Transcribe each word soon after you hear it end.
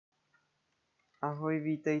Ahoj,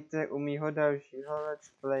 vítejte u mýho dalšího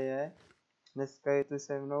let's playe. Dneska je tu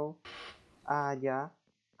se mnou Áďa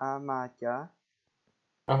a Máťa.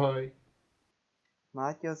 Ahoj.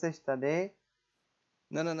 Máťo, seš tady?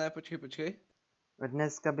 Ne, počkej.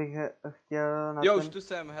 Dneska bych chtěl na Jo, už tu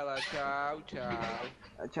jsem, hele, čau.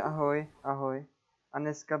 Ahoj. A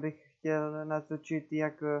dneska bych chtěl natočit,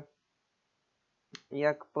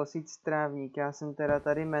 jak posít strávník. Já jsem teda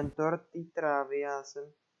tady mentor té trávy, já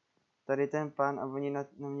jsem tady ten pán a oni na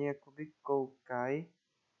mě jakoby koukají,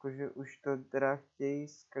 jakože už to teda chtějí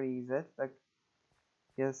sklízet, tak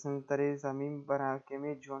já jsem tady za mým barákem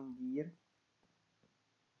je John Deere.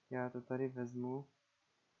 Já to tady vezmu.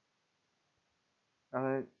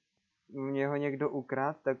 Ale mě ho někdo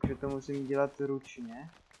ukradl, takže to musím dělat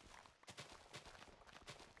ručně.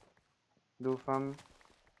 Doufám,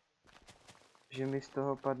 že mi z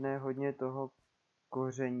toho padne hodně toho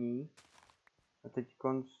koření. A teď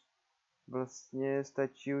vlastně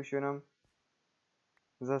stačí už jenom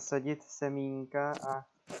zasadit semínka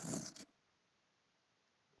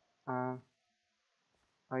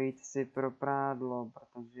a jít si pro prádlo,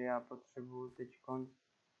 protože já potřebuju teď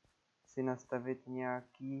si nastavit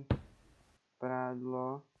nějaký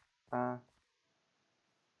prádlo a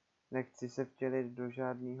nechci se vtělit do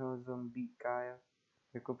žádného zombíka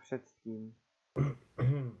jako předtím.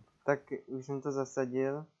 Tak už jsem to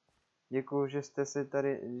zasadil. Děkuju, že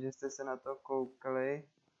jste se na to koukali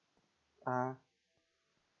a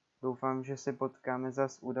doufám, že se potkáme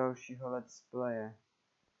zas u dalšího let's playe.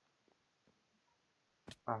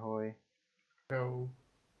 Ahoj. Jo.